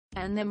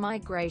and the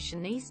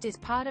migration east is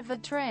part of a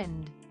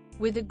trend,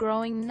 with a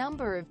growing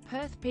number of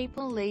Perth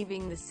people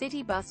leaving the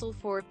city bustle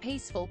for a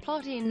peaceful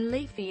plot in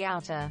leafy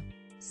outer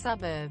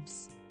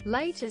suburbs.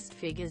 Latest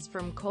figures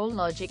from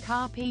CoreLogic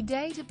RP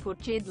Data put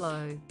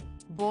Chidlow,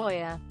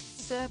 Boya,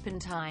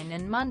 Serpentine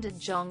and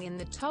Mundijong in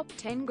the top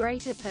 10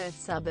 Greater Perth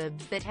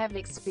suburbs that have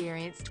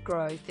experienced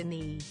growth in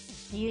the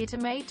year to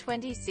May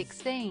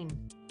 2016.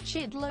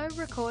 Chidlow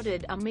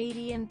recorded a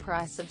median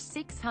price of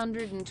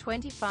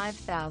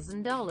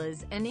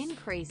 $625,000, an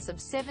increase of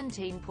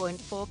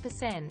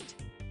 17.4%.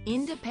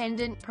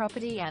 Independent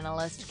property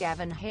analyst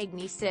Gavin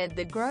Hegney said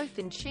the growth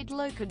in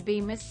Chidlow could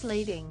be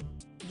misleading,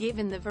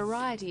 given the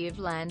variety of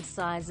land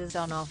sizes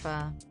on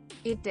offer.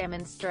 It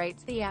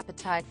demonstrates the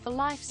appetite for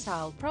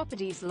lifestyle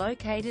properties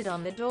located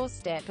on the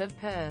doorstep of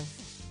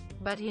Perth,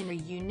 but in a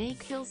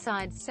unique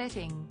hillside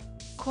setting.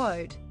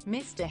 Quote,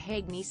 Mr.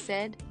 Hegney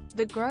said,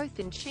 the growth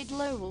in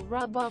Chidlow will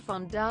rub off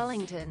on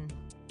Darlington,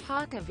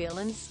 Parkerville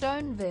and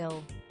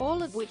Stoneville,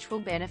 all of which will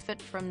benefit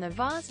from the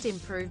vast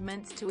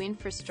improvements to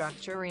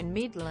infrastructure in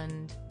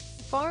Midland.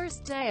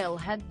 Forrestdale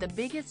had the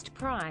biggest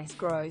price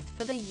growth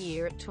for the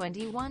year at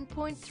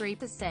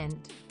 21.3%.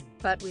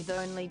 But with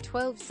only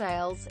 12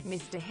 sales,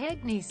 Mr.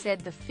 Hegney said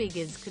the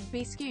figures could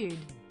be skewed.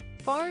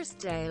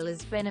 Forrestdale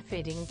is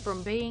benefiting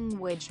from being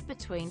wedged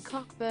between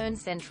Cockburn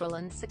Central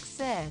and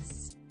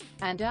Success,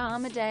 and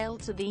Armadale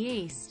to the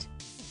east.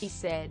 He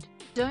said,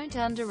 don't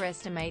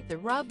underestimate the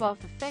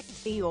rub-off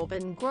effect the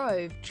Auburn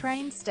Grove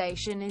train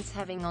station is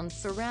having on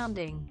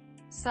surrounding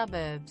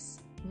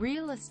suburbs.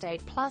 Real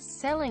Estate Plus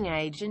selling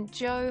agent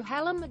Joe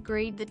Hallam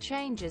agreed the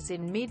changes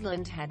in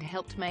Midland had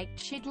helped make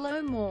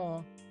Chidlow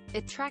more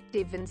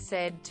attractive and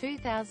said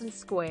 2,000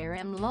 square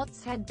m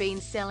lots had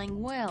been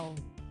selling well,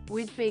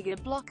 with bigger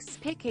blocks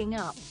picking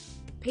up.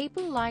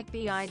 People like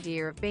the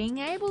idea of being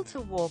able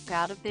to walk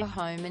out of their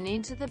home and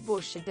into the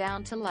bush or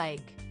down to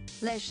Lake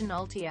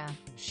Leschenaultia,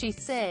 she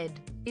said.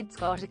 It's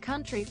got a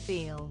country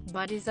feel,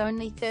 but is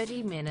only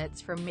 30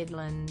 minutes from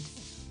Midland.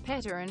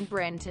 Petter and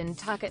Brenton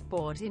Tuckett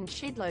bought in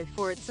Chidlow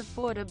for its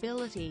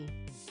affordability,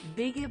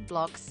 bigger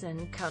blocks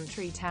and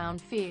country town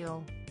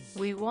feel.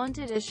 We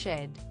wanted a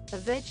shed, a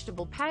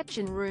vegetable patch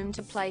and room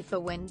to play for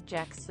when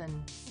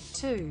Jackson,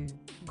 too,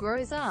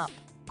 grows up.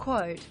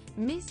 Quote,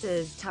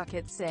 Mrs.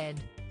 Tuckett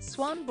said.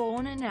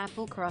 Swanbourne and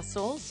Applecross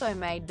also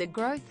made the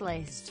growth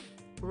list,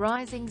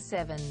 rising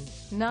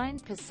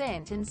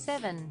 7.9% and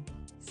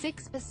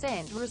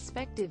 7.6%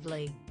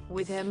 respectively,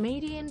 with her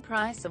median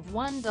price of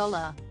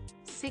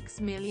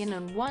 $1.6 million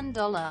and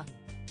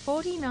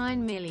 $1.49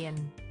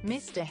 million.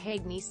 Mr.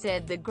 Hegney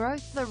said the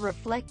growth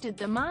reflected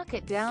the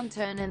market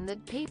downturn and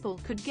that people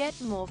could get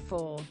more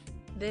for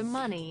their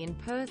money in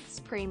Perth's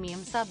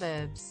premium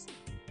suburbs.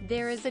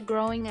 There is a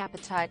growing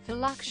appetite for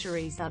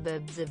luxury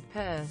suburbs of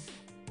Perth,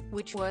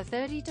 which were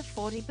 30 to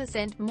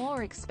 40%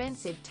 more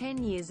expensive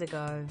 10 years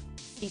ago.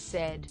 He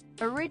said,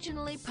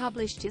 originally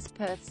published as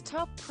Perth's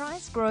top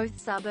price growth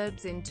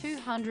suburbs in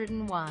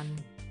 201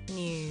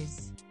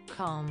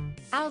 News.com.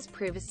 Our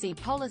privacy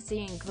policy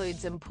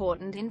includes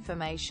important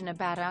information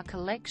about our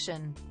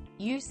collection,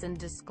 use and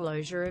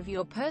disclosure of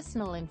your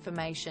personal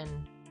information,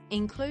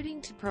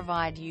 including to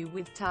provide you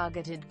with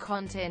targeted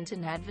content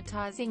and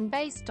advertising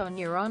based on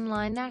your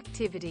online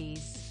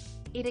activities.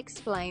 It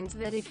explains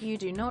that if you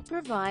do not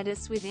provide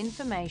us with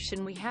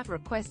information we have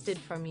requested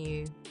from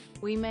you,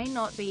 we may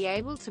not be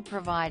able to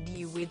provide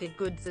you with the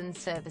goods and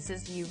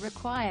services you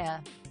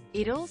require.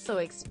 It also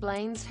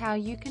explains how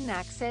you can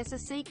access or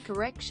seek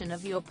correction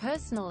of your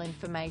personal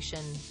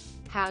information,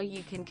 how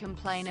you can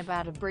complain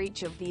about a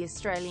breach of the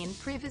Australian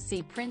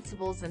privacy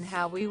principles and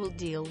how we will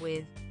deal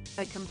with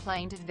a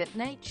complaint of that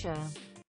nature.